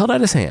 He held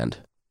out his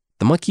hand.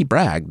 The monkey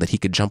bragged that he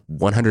could jump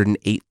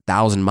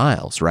 108,000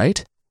 miles,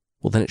 right?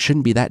 Well, then it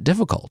shouldn't be that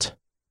difficult,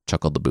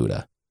 chuckled the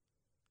Buddha.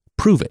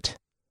 Prove it.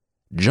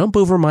 Jump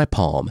over my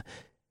palm,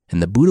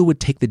 and the Buddha would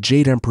take the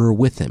Jade Emperor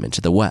with him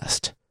into the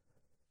West.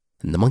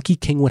 And the Monkey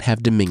King would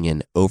have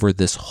dominion over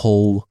this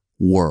whole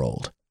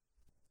world.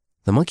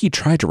 The monkey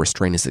tried to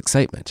restrain his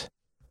excitement.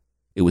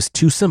 It was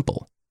too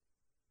simple,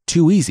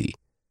 too easy.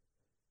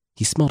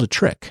 He smelled a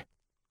trick,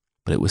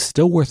 but it was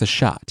still worth a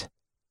shot.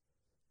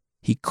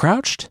 He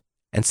crouched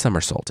and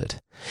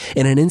somersaulted.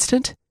 In an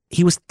instant,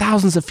 he was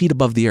thousands of feet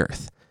above the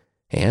earth,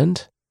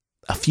 and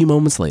a few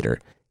moments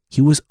later,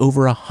 he was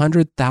over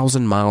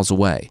 100,000 miles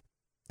away.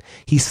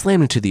 He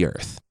slammed into the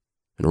earth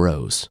and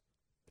rose.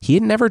 He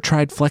had never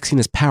tried flexing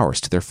his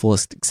powers to their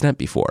fullest extent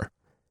before,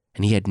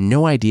 and he had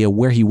no idea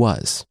where he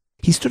was.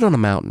 He stood on a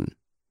mountain,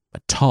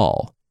 a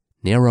tall,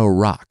 narrow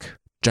rock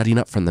jutting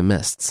up from the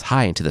mists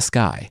high into the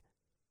sky.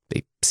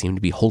 They seemed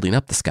to be holding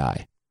up the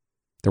sky.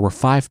 There were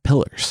 5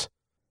 pillars.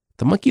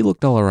 The monkey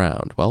looked all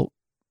around. Well,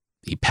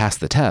 he passed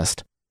the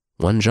test.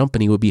 One jump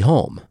and he would be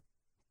home.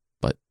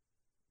 But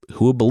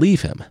who would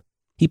believe him?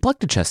 He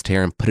plucked a chest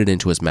hair and put it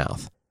into his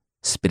mouth.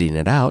 Spitting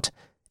it out,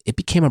 it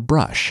became a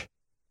brush.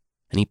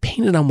 And he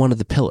painted on one of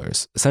the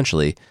pillars,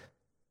 essentially,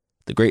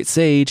 the great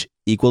sage,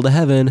 equal to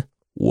heaven,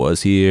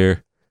 was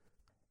here.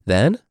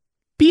 Then,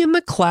 being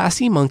the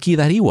classy monkey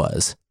that he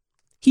was,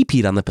 he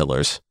peed on the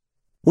pillars.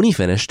 When he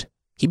finished,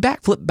 he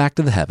backflipped back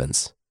to the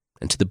heavens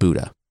and to the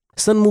Buddha.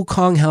 Sun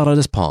Wukong held out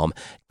his palm,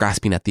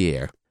 grasping at the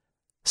air.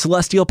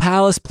 Celestial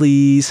Palace,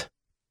 please.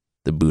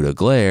 The Buddha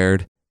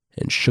glared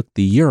and shook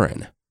the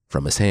urine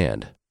from his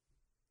hand.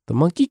 The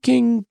Monkey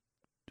King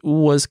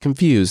was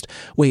confused.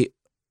 Wait,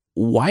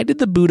 why did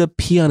the Buddha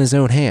pee on his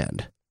own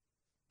hand?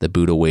 The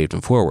Buddha waved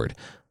him forward.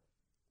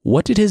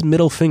 What did his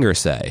middle finger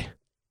say?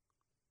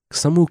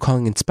 Sun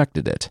Wukong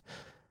inspected it.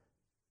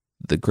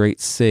 The great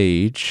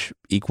sage,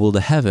 equal to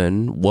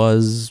heaven,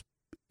 was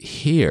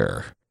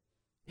here.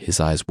 His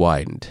eyes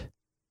widened.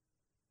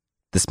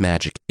 This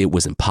magic, it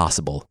was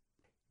impossible.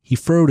 He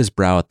furrowed his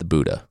brow at the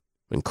Buddha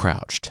and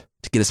crouched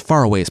to get as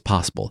far away as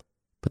possible,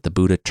 but the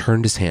Buddha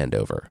turned his hand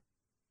over,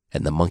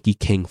 and the Monkey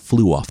King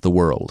flew off the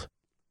world.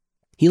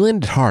 He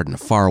landed hard in a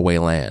faraway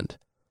land,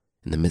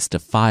 in the midst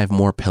of 5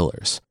 more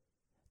pillars.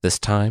 This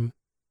time,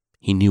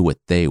 he knew what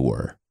they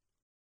were.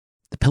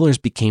 The pillars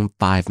became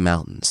 5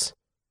 mountains,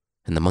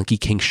 and the Monkey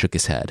King shook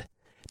his head.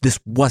 This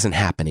wasn't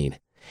happening.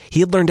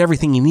 He had learned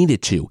everything he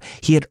needed to.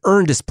 He had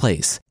earned his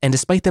place, and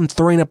despite them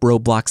throwing up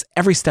roadblocks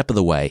every step of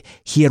the way,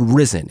 he had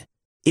risen.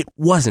 It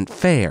wasn't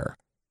fair.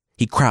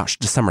 He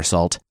crouched to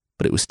somersault,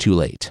 but it was too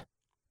late.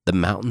 The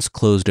mountains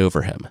closed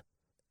over him.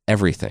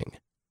 Everything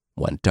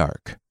went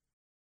dark.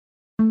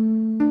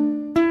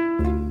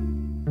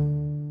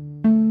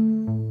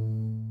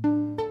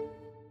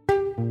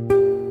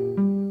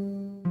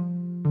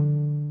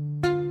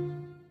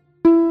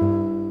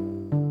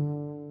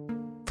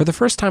 For the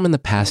first time in the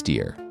past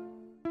year,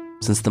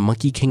 since the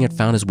Monkey King had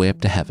found his way up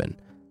to heaven,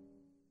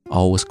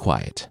 all was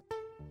quiet.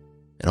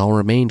 It all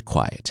remained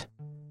quiet,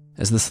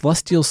 as the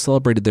Celestials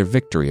celebrated their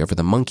victory over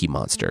the monkey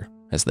monster,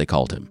 as they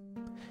called him,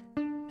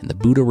 and the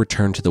Buddha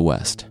returned to the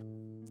west.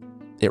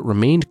 It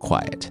remained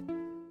quiet,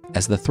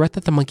 as the threat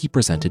that the monkey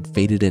presented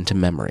faded into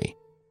memory,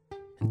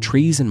 and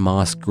trees and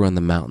moss grew on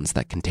the mountains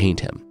that contained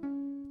him.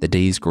 The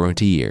days grew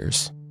into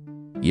years,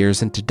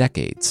 years into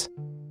decades,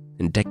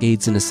 and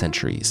decades into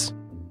centuries.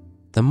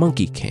 The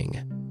Monkey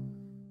King,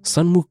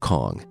 Sun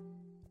Wukong,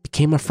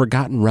 became a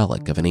forgotten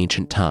relic of an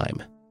ancient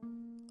time,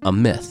 a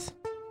myth,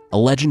 a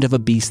legend of a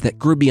beast that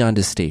grew beyond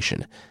his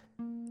station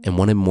and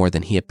wanted more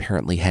than he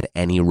apparently had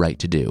any right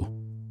to do.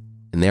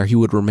 And there he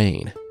would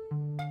remain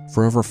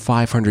for over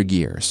 500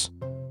 years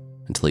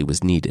until he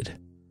was needed,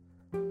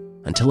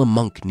 until a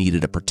monk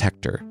needed a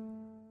protector,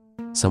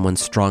 someone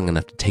strong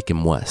enough to take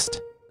him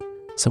west,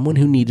 someone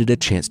who needed a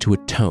chance to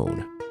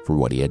atone for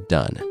what he had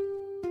done.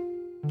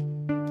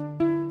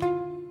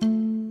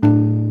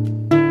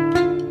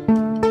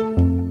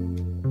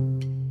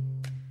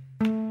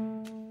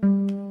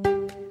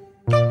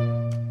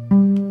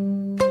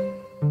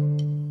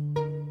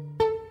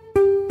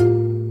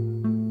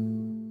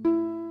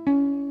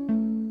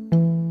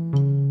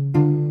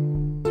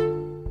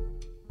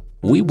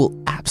 We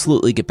will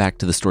absolutely get back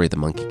to the story of the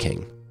Monkey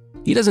King.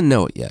 He doesn't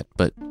know it yet,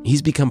 but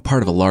he's become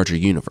part of a larger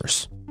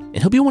universe, and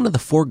he'll be one of the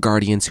 4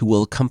 guardians who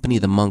will accompany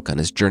the monk on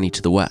his journey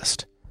to the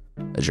west,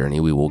 a journey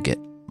we will get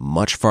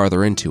much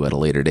farther into at a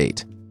later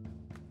date.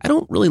 I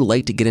don't really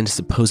like to get into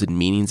supposed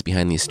meanings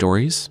behind these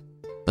stories,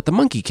 but the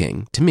Monkey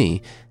King, to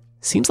me,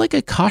 seems like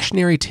a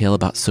cautionary tale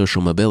about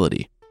social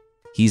mobility.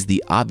 He's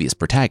the obvious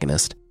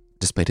protagonist,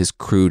 despite his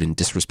crude and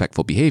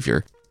disrespectful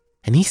behavior,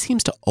 and he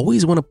seems to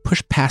always want to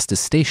push past his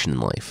station in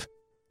life.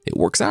 It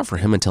works out for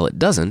him until it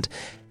doesn't,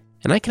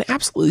 and I can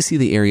absolutely see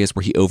the areas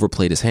where he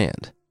overplayed his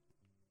hand.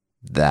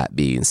 That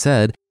being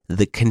said,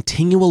 the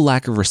continual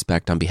lack of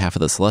respect on behalf of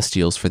the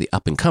Celestials for the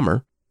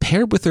up-and-comer,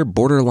 paired with their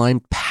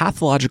borderline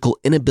pathological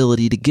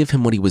inability to give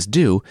him what he was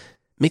due,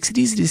 makes it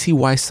easy to see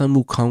why Sun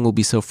Wukong will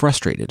be so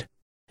frustrated,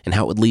 and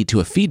how it would lead to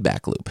a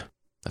feedback loop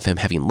of him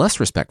having less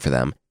respect for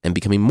them and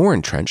becoming more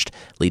entrenched,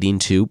 leading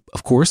to,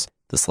 of course,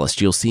 the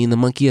Celestials seeing the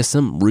monkey as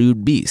some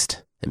rude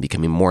beast and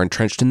becoming more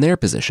entrenched in their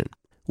position.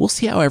 We'll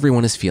see how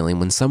everyone is feeling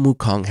when Sun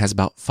Wukong has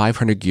about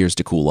 500 years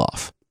to cool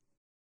off.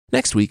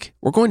 Next week,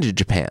 we're going to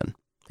Japan,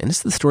 and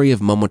it's the story of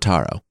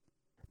Momotaro,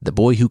 the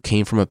boy who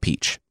came from a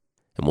peach.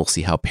 And we'll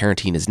see how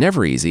parenting is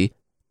never easy,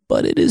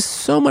 but it is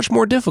so much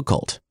more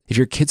difficult if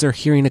your kids are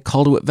hearing a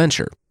call to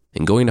adventure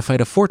and going to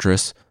fight a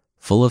fortress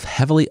full of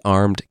heavily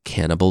armed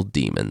cannibal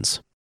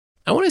demons.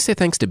 I want to say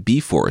thanks to B.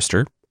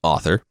 Forrester,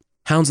 author,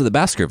 Hounds of the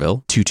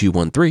Baskerville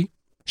 2213,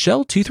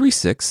 Shell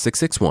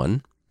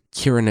 236661,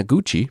 Kira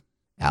Noguchi,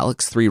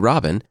 Alex 3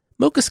 Robin,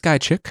 Mocha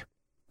Skychick,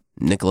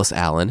 Nicholas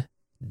Allen,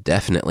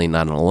 definitely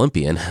not an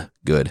Olympian,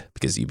 good,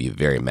 because you'd be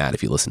very mad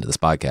if you listened to this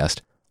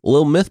podcast,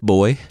 Lil Myth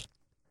Boy,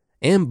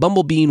 and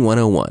Bumblebean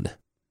 101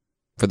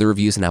 for the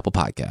reviews in Apple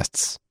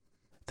Podcasts.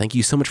 Thank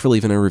you so much for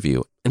leaving a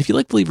review. And if you'd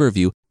like to leave a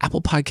review,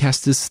 Apple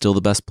Podcasts is still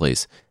the best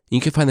place. You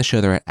can find the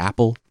show there at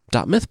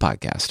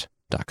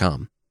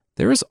apple.mythpodcast.com.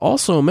 There is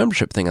also a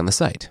membership thing on the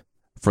site.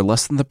 For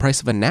less than the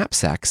price of a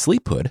knapsack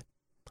sleep hood,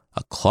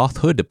 a cloth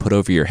hood to put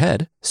over your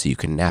head so you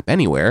can nap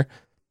anywhere,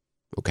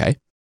 okay,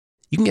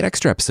 you can get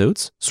extra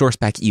episodes, source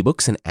back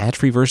ebooks, and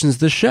ad-free versions of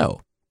the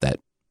show that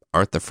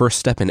aren't the first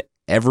step in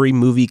every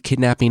movie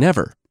kidnapping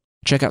ever.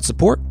 Check out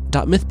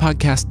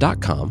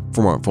support.mythpodcast.com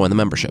for more info on the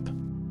membership.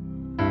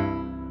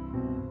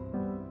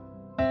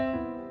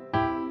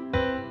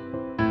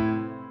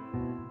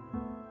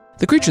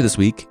 The creature this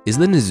week is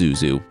the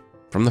Nzuzu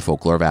from the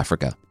folklore of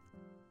Africa.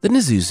 The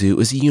Nizuzu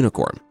is a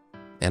unicorn,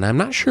 and I'm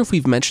not sure if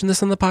we've mentioned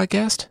this on the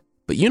podcast,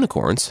 but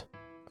unicorns,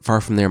 far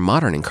from their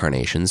modern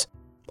incarnations,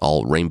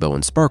 all rainbow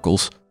and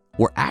sparkles,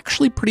 were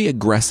actually pretty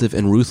aggressive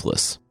and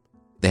ruthless.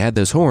 They had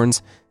those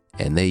horns,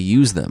 and they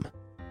used them.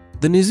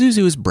 The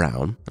Nizuzu is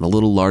brown and a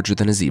little larger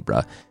than a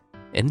zebra,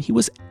 and he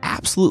was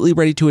absolutely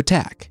ready to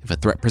attack if a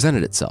threat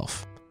presented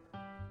itself.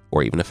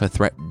 Or even if a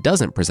threat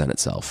doesn't present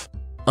itself.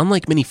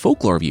 Unlike many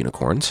folklore of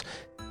unicorns,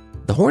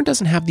 the horn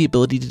doesn't have the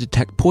ability to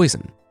detect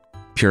poison,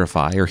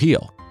 purify, or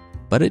heal,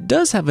 but it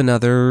does have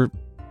another,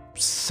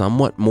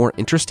 somewhat more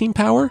interesting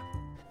power.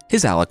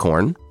 His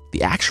alicorn,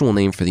 the actual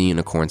name for the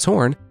unicorn's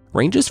horn,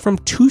 ranges from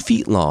 2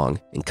 feet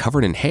long and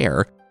covered in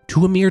hair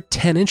to a mere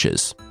 10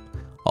 inches.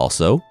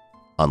 Also,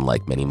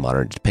 unlike many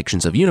modern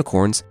depictions of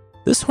unicorns,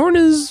 this horn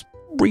is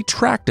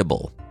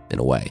retractable in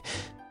a way.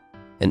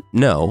 And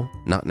no,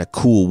 not in a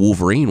cool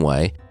Wolverine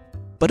way,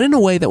 but in a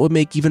way that would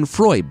make even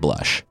Freud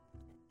blush.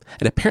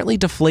 It apparently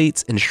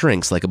deflates and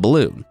shrinks like a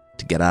balloon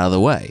to get out of the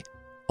way,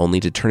 only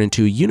to turn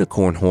into a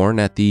unicorn horn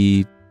at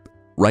the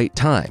right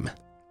time.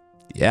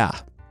 Yeah.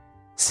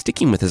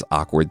 Sticking with this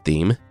awkward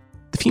theme,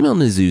 the female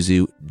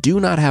Nizuzu do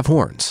not have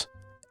horns.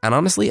 And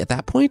honestly, at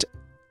that point,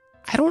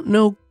 I don't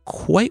know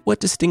quite what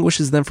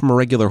distinguishes them from a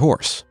regular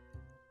horse.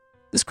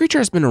 This creature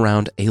has been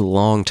around a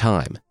long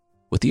time,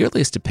 with the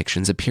earliest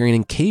depictions appearing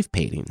in cave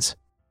paintings.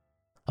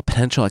 A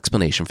potential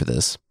explanation for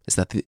this is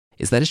that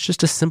it's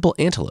just a simple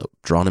antelope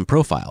drawn in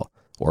profile,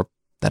 or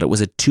that it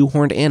was a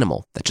 2-horned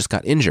animal that just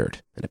got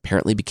injured and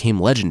apparently became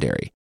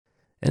legendary,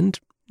 and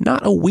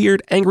not a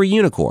weird angry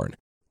unicorn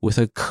with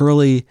a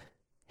curly,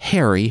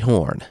 hairy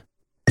horn.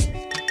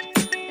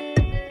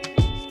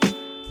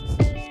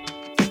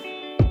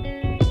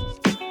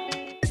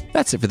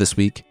 That's it for this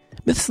week.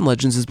 Myths and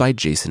Legends is by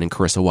Jason and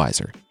Carissa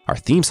Weiser. Our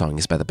theme song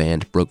is by the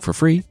band Broke for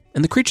Free,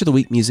 and the Creature of the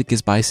Week music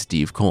is by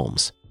Steve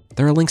Combs.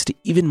 There are links to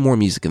even more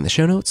music in the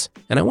show notes,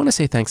 and I want to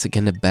say thanks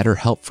again to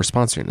BetterHelp for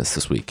sponsoring us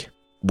this week.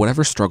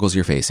 Whatever struggles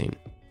you're facing,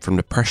 from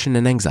depression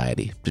and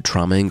anxiety to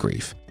trauma and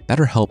grief,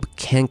 BetterHelp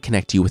can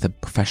connect you with a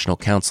professional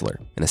counselor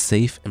in a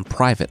safe and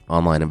private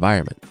online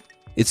environment.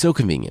 It's so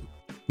convenient.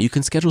 You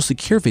can schedule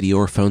secure video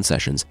or phone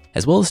sessions,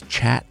 as well as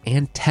chat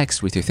and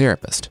text with your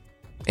therapist.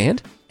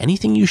 And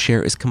anything you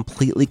share is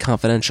completely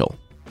confidential.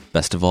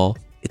 Best of all,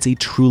 it's a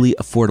truly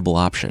affordable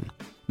option.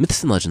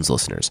 Myths and Legends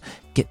listeners,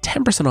 get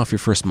 10% off your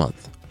first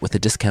month with the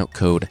discount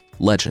code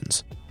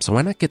LEGENDS. So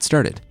why not get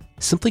started?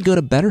 Simply go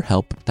to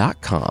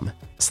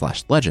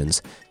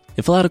betterhelp.com/legends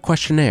and fill out a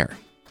questionnaire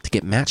to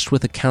get matched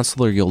with a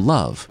counselor you'll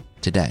love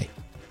today.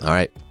 All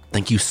right,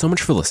 thank you so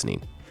much for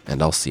listening,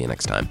 and I'll see you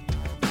next time.